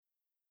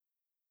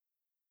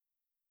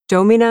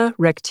Domina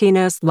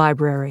Rectina's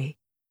library,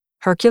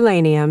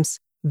 Herculaneum's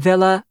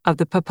Villa of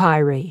the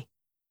Papyri,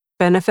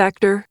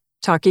 Benefactor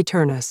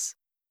Taciturnus.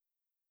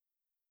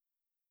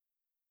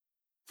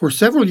 For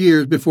several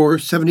years before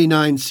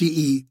 79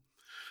 CE,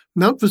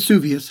 Mount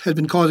Vesuvius had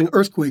been causing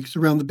earthquakes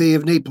around the Bay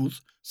of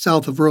Naples,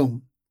 south of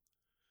Rome.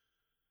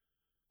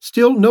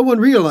 Still, no one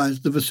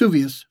realized the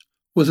Vesuvius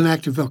was an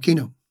active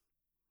volcano.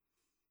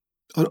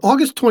 On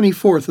August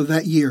 24th of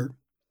that year,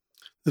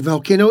 the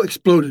volcano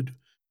exploded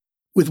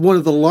with one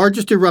of the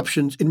largest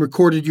eruptions in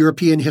recorded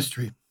European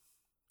history.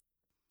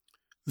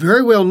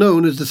 Very well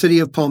known is the city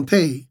of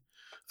Pompeii,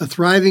 a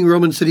thriving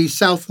Roman city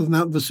south of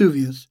Mount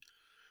Vesuvius,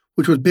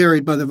 which was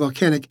buried by the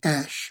volcanic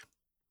ash.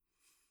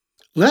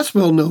 Less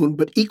well known,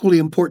 but equally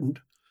important,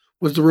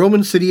 was the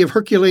Roman city of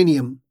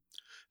Herculaneum,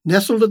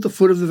 nestled at the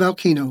foot of the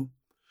volcano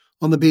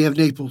on the Bay of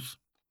Naples.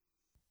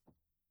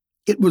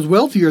 It was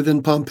wealthier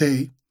than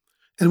Pompeii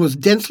and was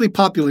densely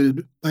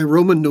populated by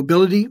Roman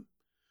nobility,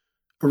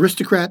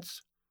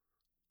 aristocrats,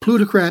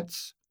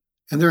 plutocrats,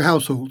 and their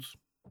households.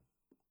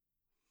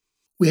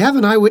 We have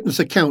an eyewitness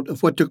account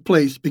of what took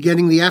place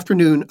beginning the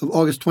afternoon of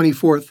August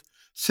 24th,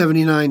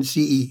 79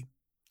 CE.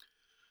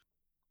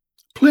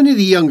 Pliny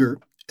the Younger,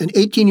 an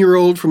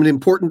 18-year-old from an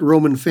important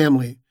Roman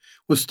family,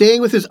 was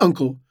staying with his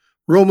uncle,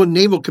 Roman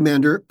naval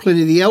commander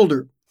Pliny the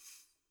Elder,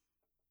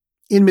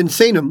 in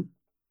Misenum,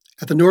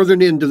 at the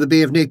northern end of the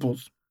Bay of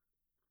Naples.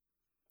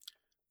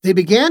 They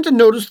began to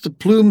notice the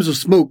plumes of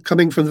smoke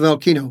coming from the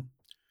volcano,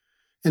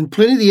 and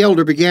Pliny the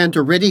Elder began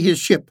to ready his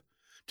ship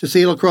to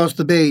sail across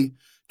the bay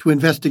to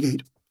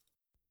investigate.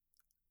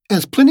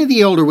 As Pliny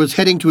the Elder was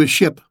heading to his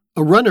ship,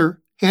 a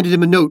runner handed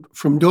him a note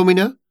from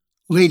Domina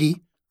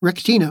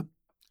Rectina,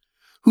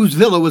 whose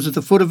villa was at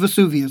the foot of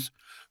Vesuvius,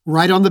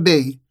 right on the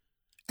bay,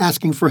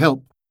 asking for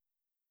help.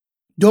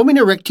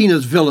 Domina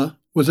Rectina's villa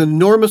was an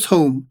enormous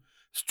home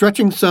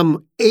stretching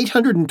some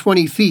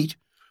 820 feet,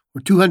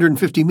 or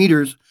 250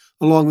 meters,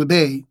 along the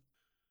bay.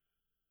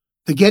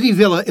 The Getty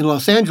Villa in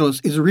Los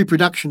Angeles is a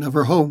reproduction of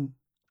her home.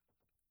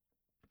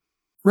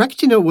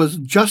 Rectina was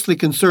justly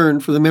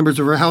concerned for the members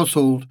of her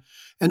household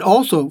and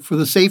also for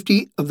the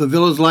safety of the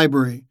villa's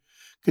library,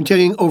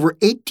 containing over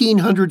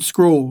 1,800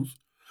 scrolls,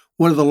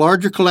 one of the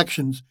larger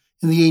collections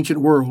in the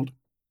ancient world.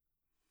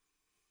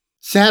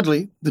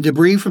 Sadly, the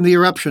debris from the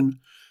eruption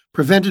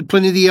prevented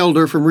Pliny the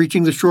Elder from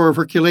reaching the shore of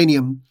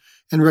Herculaneum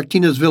and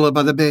Rectina's villa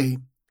by the bay.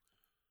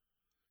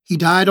 He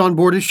died on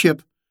board his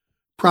ship,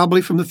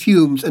 probably from the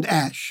fumes and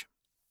ash.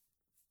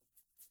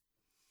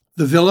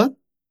 The villa,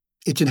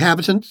 its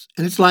inhabitants,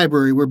 and its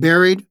library were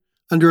buried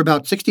under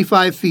about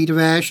 65 feet of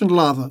ash and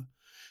lava,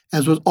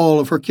 as was all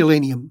of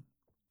Herculaneum.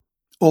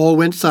 All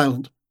went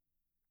silent.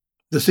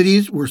 The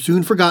cities were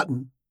soon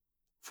forgotten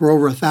for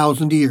over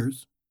 1,000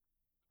 years.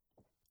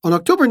 On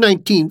October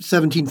 19,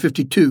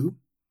 1752,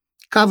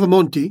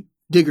 Cavamonti,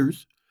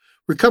 diggers,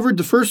 recovered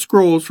the first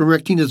scrolls from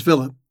Rectina's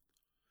villa.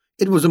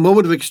 It was a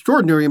moment of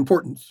extraordinary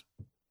importance.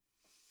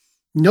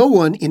 No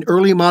one in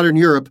early modern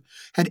Europe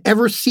had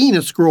ever seen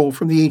a scroll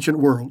from the ancient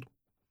world.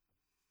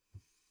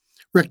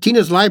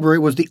 Rectina's library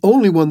was the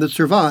only one that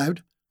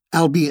survived,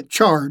 albeit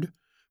charred,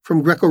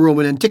 from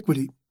Greco-Roman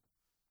antiquity.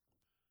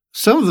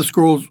 Some of the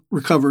scrolls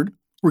recovered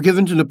were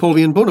given to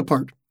Napoleon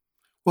Bonaparte,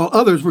 while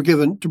others were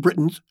given to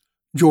Britain's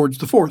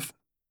George IV.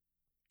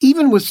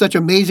 Even with such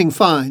amazing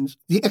finds,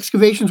 the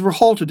excavations were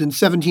halted in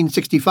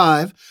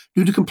 1765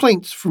 due to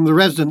complaints from the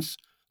residents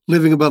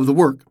living above the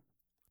work.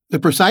 The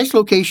precise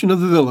location of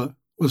the villa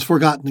was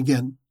forgotten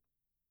again.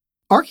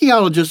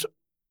 Archaeologists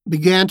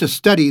began to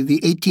study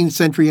the 18th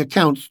century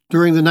accounts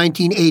during the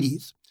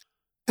 1980s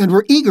and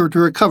were eager to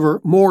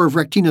recover more of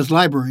Rectina's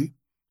library,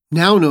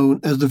 now known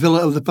as the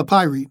Villa of the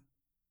Papyri.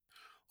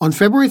 On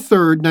February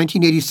 3,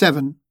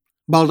 1987,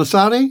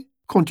 Baldassare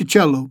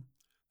Conticello,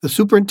 the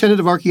superintendent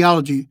of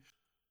archaeology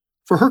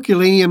for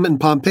Herculaneum and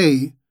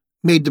Pompeii,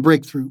 made the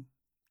breakthrough.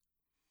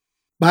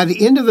 By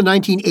the end of the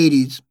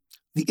 1980s,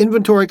 the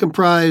inventory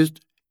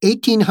comprised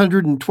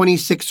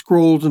 1,826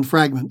 scrolls and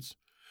fragments,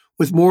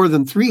 with more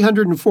than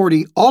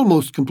 340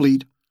 almost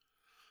complete,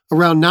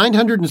 around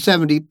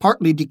 970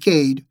 partly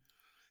decayed,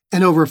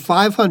 and over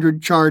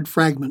 500 charred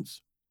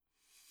fragments.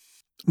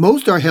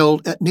 Most are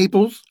held at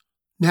Naples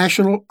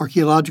National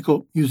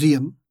Archaeological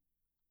Museum.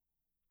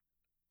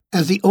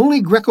 As the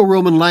only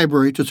Greco-Roman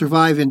library to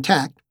survive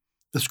intact,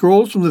 the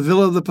scrolls from the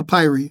Villa of the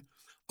Papyri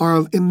are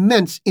of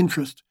immense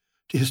interest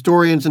to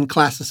historians and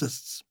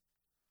classicists.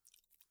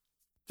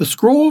 The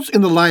scrolls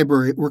in the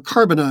library were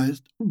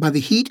carbonized by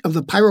the heat of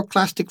the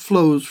pyroclastic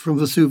flows from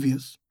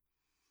Vesuvius.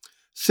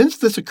 Since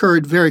this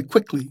occurred very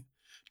quickly,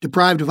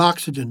 deprived of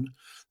oxygen,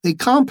 they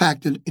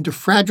compacted into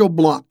fragile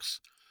blocks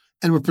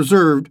and were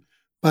preserved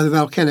by the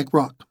volcanic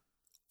rock.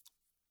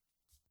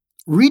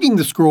 Reading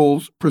the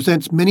scrolls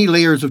presents many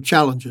layers of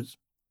challenges.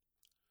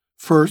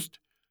 First,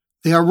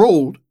 they are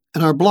rolled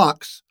and are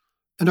blocks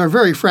and are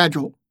very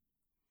fragile.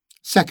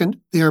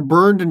 Second, they are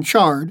burned and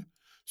charred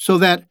so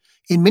that,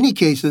 in many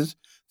cases,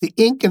 the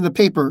ink and the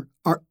paper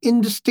are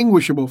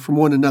indistinguishable from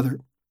one another.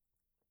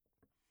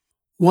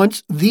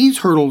 Once these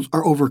hurdles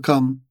are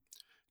overcome,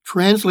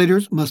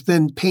 Translators must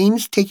then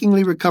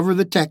painstakingly recover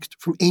the text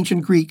from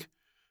ancient Greek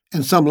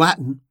and some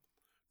Latin,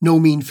 no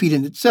mean feat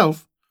in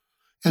itself,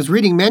 as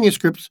reading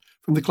manuscripts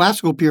from the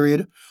classical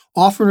period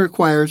often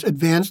requires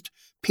advanced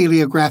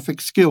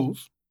paleographic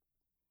skills.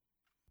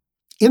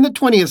 In the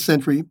 20th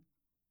century,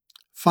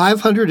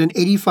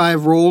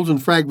 585 rolls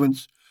and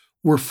fragments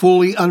were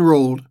fully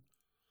unrolled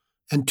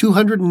and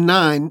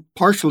 209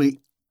 partially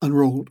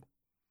unrolled.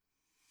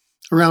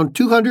 Around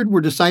 200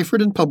 were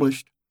deciphered and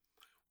published,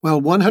 while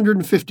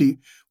 150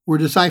 were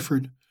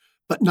deciphered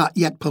but not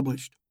yet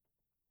published.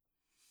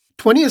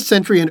 20th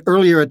century and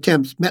earlier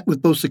attempts met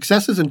with both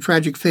successes and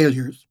tragic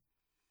failures.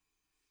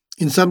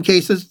 In some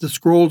cases, the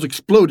scrolls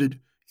exploded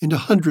into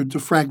hundreds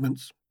of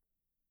fragments.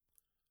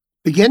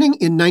 Beginning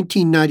in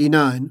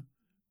 1999,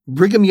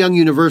 Brigham Young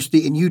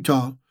University in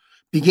Utah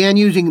began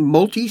using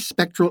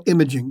multispectral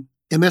imaging,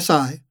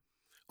 MSI,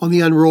 on the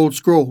unrolled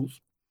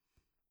scrolls.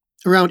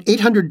 Around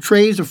 800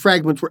 trays of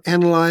fragments were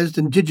analyzed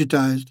and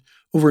digitized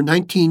over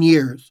 19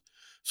 years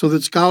so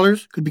that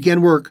scholars could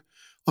begin work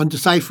on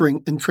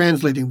deciphering and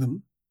translating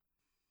them.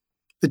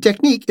 The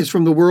technique is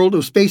from the world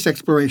of space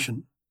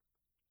exploration.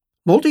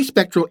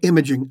 Multispectral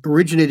imaging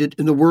originated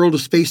in the world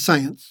of space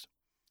science,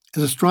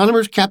 as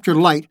astronomers capture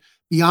light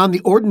beyond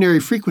the ordinary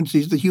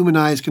frequencies the human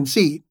eyes can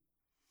see.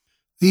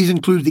 These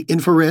include the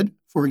infrared,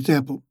 for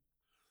example.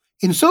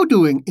 In so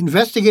doing,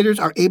 investigators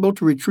are able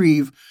to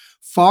retrieve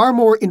far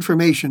more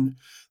information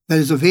that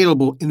is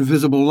available in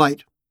visible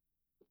light.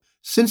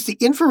 Since the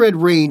infrared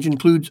range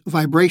includes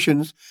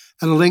vibrations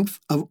at a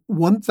length of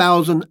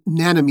 1,000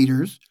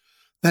 nanometers,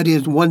 that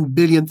is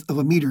 1/1,000,000th of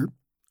a meter,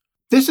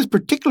 this is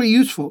particularly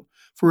useful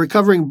for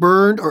recovering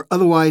burned or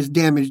otherwise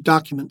damaged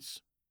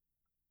documents.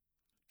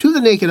 To the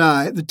naked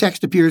eye, the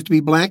text appears to be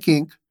black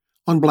ink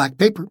on black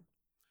paper,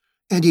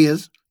 and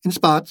is, in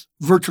spots,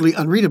 virtually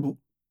unreadable.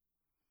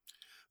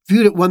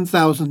 Viewed at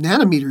 1,000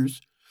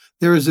 nanometers,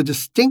 there is a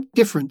distinct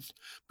difference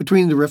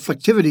between the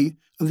reflectivity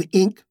of the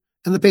ink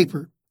and the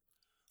paper,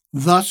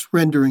 thus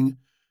rendering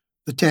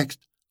the text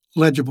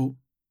legible.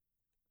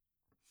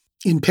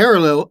 In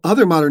parallel,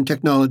 other modern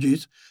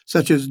technologies,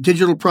 such as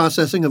digital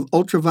processing of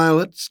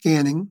ultraviolet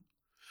scanning,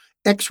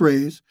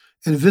 X-rays,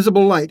 and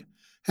visible light,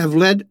 have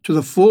led to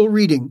the full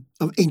reading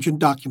of ancient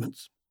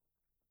documents.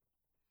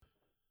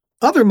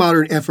 Other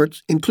modern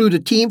efforts include a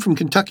team from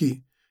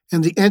Kentucky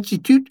and the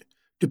Institut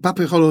de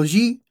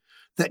Papyrologie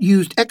that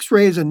used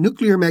X-rays and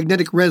nuclear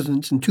magnetic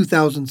resonance in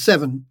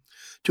 2007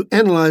 to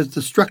analyze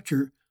the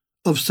structure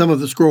of some of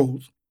the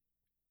scrolls.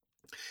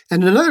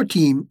 And another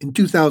team in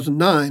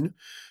 2009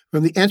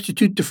 from the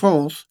Institut de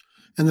France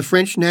and the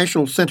French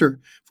National Center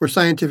for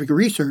Scientific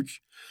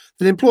Research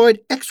that employed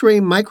X-ray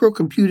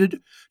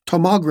microcomputed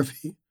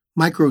tomography,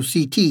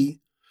 micro-CT,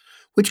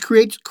 which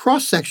creates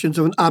cross-sections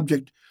of an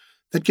object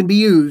that can be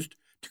used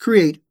to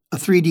create a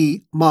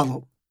 3D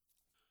model.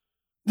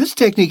 This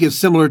technique is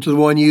similar to the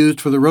one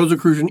used for the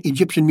Rosicrucian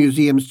Egyptian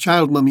Museum's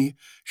child mummy,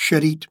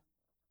 Sherit.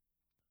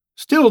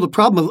 Still, the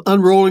problem of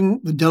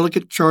unrolling the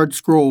delicate charred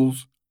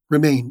scrolls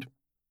remained.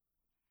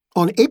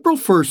 On April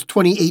 1,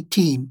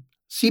 2018,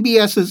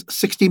 CBS's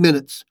 60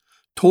 Minutes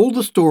told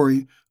the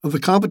story of the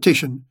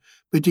competition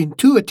between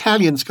two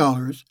Italian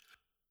scholars,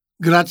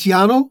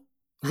 Graziano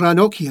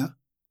Ranocchia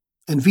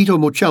and Vito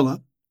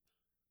Mocella,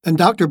 and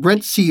Dr.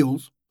 Brent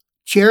Seals,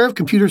 Chair of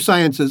Computer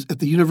Sciences at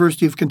the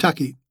University of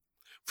Kentucky,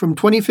 from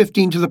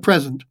 2015 to the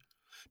present,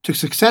 to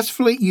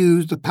successfully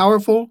use the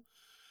powerful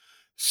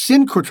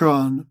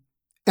synchrotron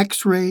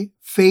X-ray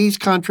phase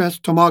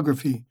contrast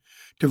tomography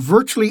to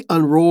virtually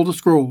unroll the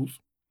scrolls.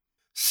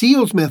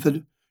 Seals'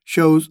 method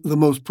shows the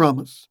most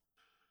promise.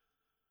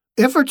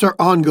 Efforts are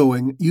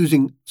ongoing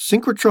using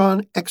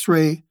synchrotron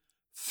X-ray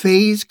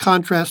phase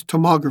contrast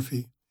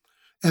tomography,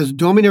 as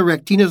Domina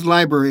Rectina's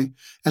library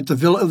at the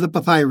Villa of the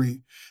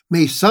Papyri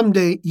may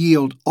someday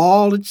yield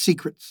all its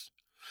secrets,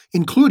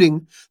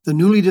 including the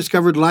newly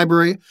discovered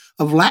library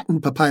of Latin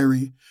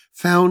papyri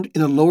found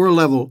in a lower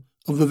level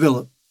of the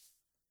villa.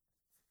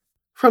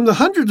 From the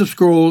hundreds of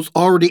scrolls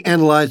already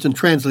analyzed and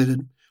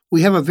translated,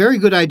 we have a very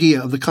good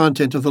idea of the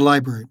content of the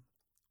library.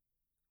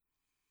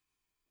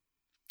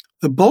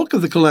 The bulk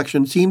of the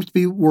collection seems to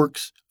be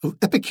works of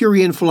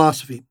Epicurean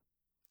philosophy.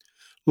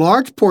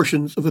 Large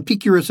portions of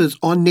Epicurus's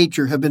On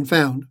Nature have been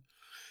found,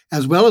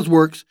 as well as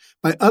works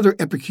by other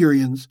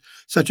Epicureans,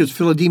 such as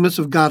Philodemus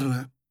of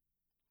Gadara.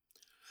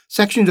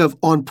 Sections of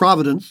On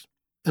Providence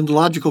and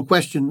Logical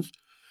Questions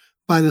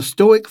by the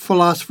Stoic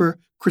philosopher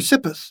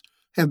Chrysippus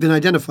have been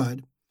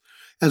identified,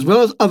 as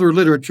well as other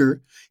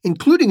literature,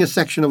 including a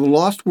section of a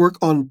lost work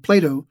on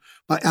Plato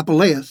by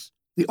Apuleius,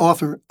 the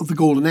author of The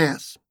Golden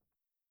Ass.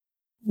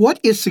 What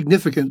is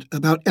significant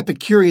about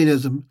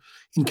Epicureanism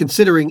in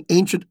considering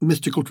ancient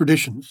mystical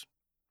traditions?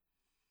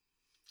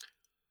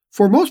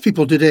 For most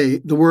people today,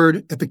 the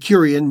word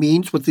Epicurean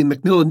means what the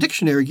Macmillan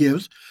Dictionary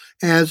gives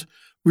as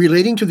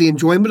relating to the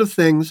enjoyment of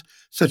things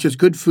such as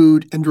good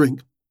food and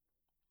drink.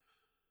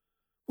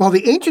 While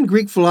the ancient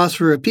Greek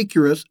philosopher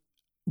Epicurus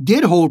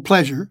did hold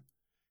pleasure,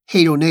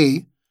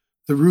 hedone,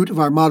 the root of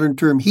our modern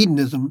term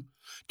hedonism,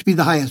 to be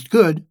the highest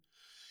good,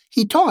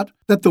 He taught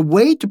that the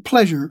way to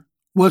pleasure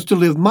was to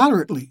live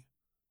moderately,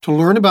 to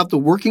learn about the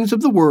workings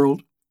of the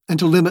world, and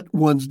to limit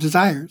one's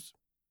desires.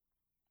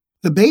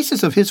 The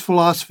basis of his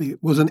philosophy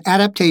was an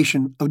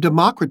adaptation of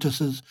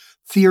Democritus's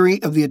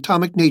theory of the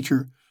atomic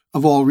nature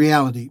of all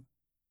reality.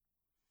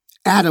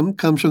 Atom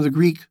comes from the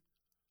Greek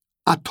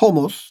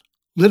atomos,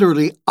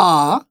 literally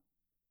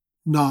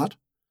not,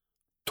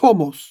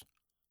 tomos,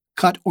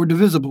 cut or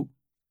divisible.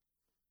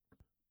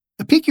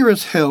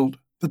 Epicurus held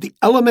that the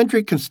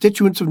elementary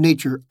constituents of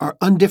nature are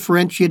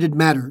undifferentiated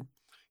matter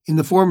in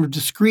the form of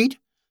discrete,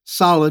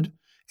 solid,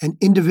 and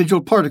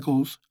individual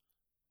particles,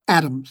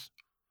 atoms,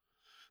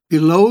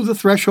 below the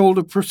threshold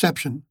of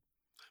perception,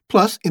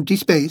 plus empty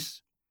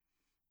space,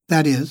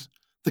 that is,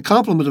 the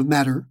complement of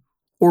matter,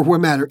 or where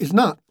matter is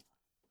not.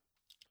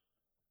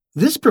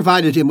 This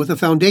provided him with a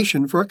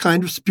foundation for a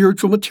kind of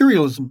spiritual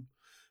materialism,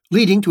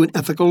 leading to an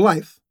ethical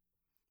life.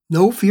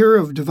 No fear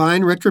of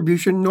divine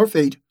retribution nor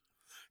fate,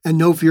 and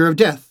no fear of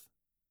death.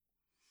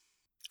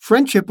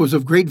 Friendship was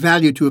of great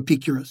value to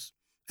Epicurus,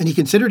 and he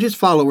considered his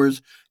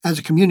followers as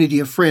a community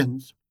of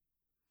friends.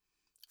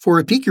 For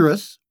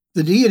Epicurus,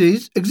 the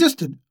deities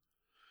existed,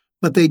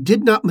 but they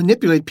did not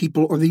manipulate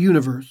people or the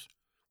universe,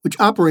 which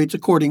operates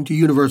according to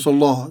universal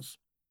laws.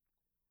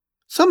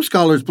 Some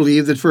scholars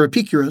believe that for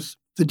Epicurus,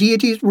 the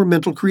deities were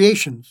mental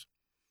creations,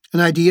 an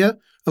idea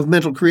of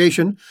mental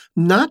creation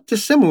not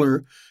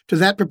dissimilar to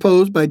that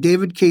proposed by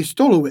David K.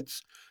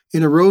 Stolowitz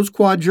in a Rose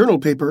Quad Journal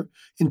paper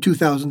in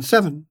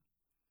 2007.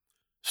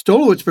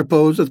 Stolowitz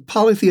proposed that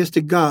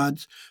polytheistic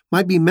gods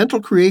might be mental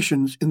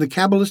creations in the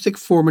Kabbalistic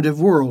formative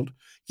world,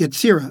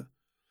 Yetzirah,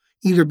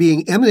 either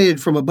being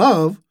emanated from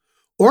above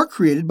or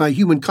created by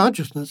human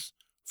consciousness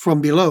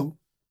from below.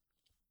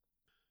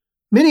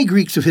 Many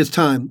Greeks of his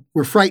time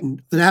were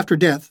frightened that after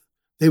death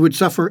they would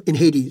suffer in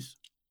Hades.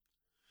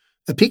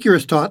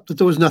 Epicurus taught that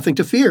there was nothing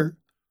to fear,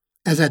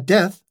 as at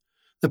death,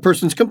 the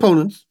person's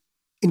components,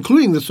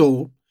 including the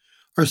soul,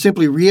 are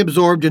simply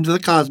reabsorbed into the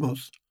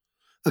cosmos,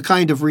 a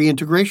kind of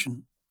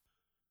reintegration.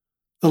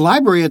 The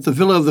library at the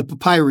Villa of the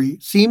Papyri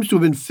seems to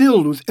have been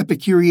filled with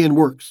Epicurean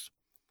works,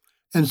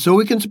 and so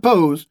we can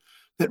suppose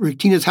that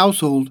Rectina's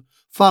household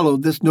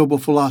followed this noble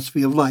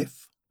philosophy of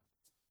life.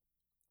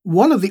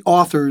 One of the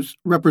authors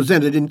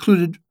represented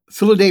included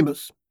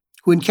Philodemus,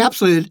 who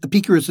encapsulated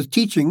Epicurus'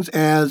 teachings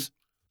as,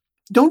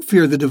 "Don't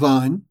fear the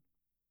divine.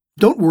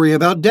 Don't worry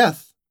about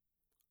death.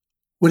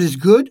 What is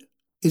good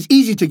is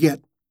easy to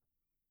get,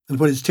 and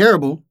what is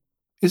terrible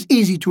is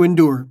easy to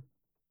endure."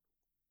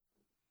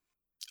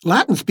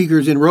 Latin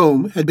speakers in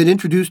Rome had been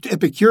introduced to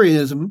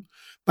Epicureanism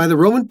by the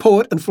Roman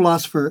poet and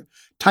philosopher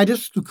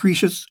Titus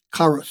Lucretius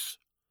Carus,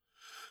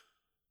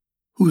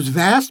 whose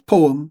vast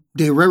poem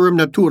De Rerum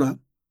Natura,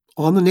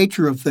 On the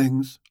Nature of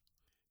Things,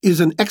 is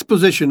an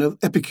exposition of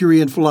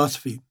Epicurean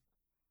philosophy.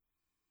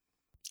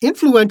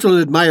 Influential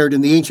and admired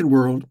in the ancient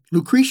world,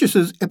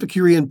 Lucretius's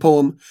Epicurean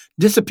poem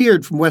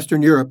disappeared from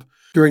Western Europe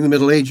during the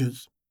Middle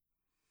Ages.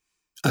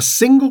 A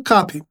single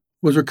copy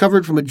was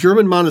recovered from a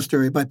German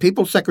monastery by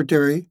papal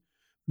secretary,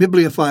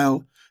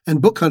 bibliophile,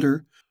 and book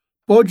hunter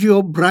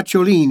Poggio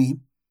Bracciolini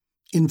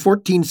in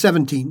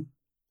 1417.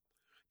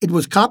 It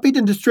was copied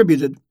and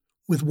distributed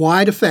with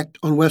wide effect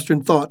on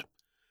Western thought,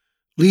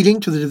 leading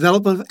to the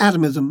development of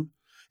atomism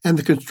and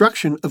the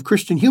construction of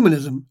Christian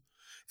humanism,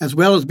 as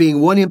well as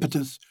being one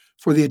impetus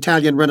for the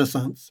Italian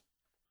Renaissance.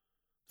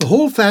 The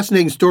whole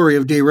fascinating story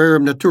of De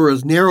Rerum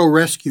Natura's narrow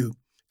rescue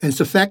and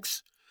its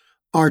effects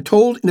are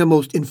told in a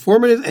most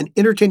informative and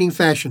entertaining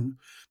fashion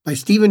by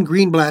Stephen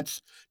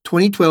Greenblatt's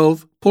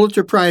 2012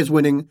 Pulitzer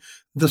Prize-winning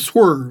The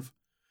Swerve,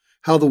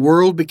 How the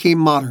World Became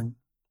Modern.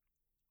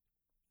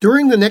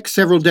 During the next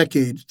several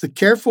decades, the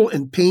careful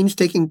and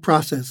painstaking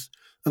process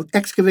of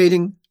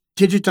excavating,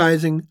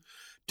 digitizing,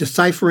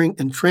 deciphering,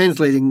 and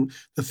translating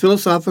the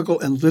philosophical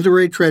and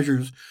literary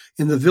treasures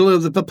in the Villa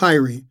of the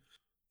Papyri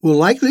will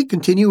likely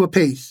continue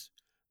apace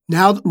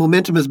now that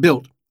momentum is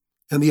built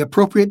and the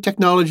appropriate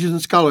technologies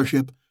and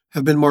scholarship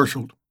have been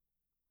marshaled.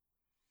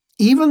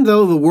 Even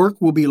though the work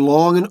will be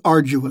long and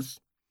arduous,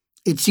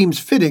 it seems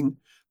fitting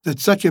that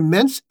such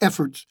immense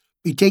efforts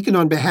be taken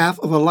on behalf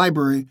of a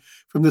library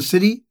from the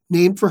city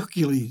named for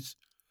Hercules,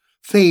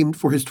 famed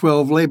for his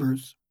 12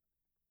 labors.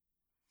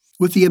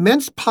 With the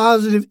immense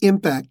positive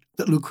impact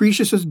that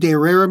Lucretius's De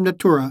Rerum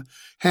Natura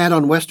had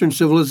on Western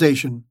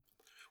civilization,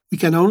 we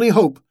can only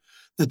hope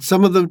that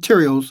some of the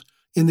materials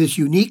in this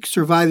unique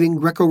surviving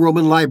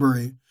Greco-Roman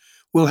library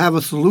will have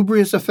a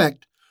salubrious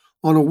effect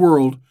on a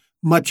world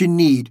much in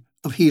need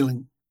of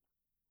healing.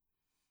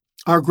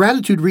 Our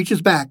gratitude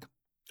reaches back,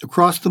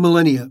 across the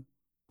millennia,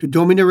 to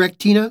Domina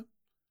Rectina,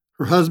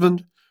 her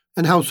husband,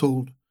 and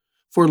household,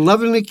 for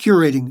lovingly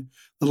curating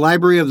the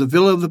library of the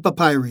Villa of the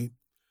Papyri,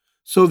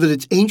 so that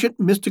its ancient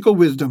mystical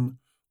wisdom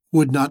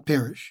would not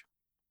perish.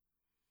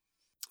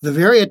 The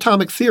very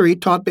atomic theory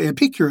taught by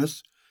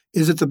Epicurus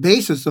is at the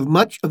basis of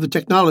much of the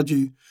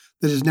technology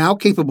that is now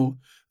capable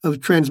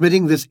of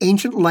transmitting this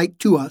ancient light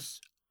to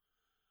us.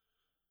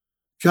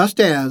 Just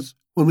as,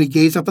 when we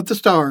gaze up at the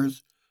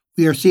stars,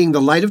 we are seeing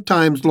the light of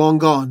times long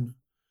gone,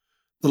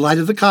 the light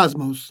of the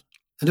cosmos,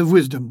 and of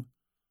wisdom,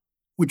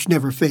 which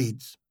never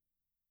fades.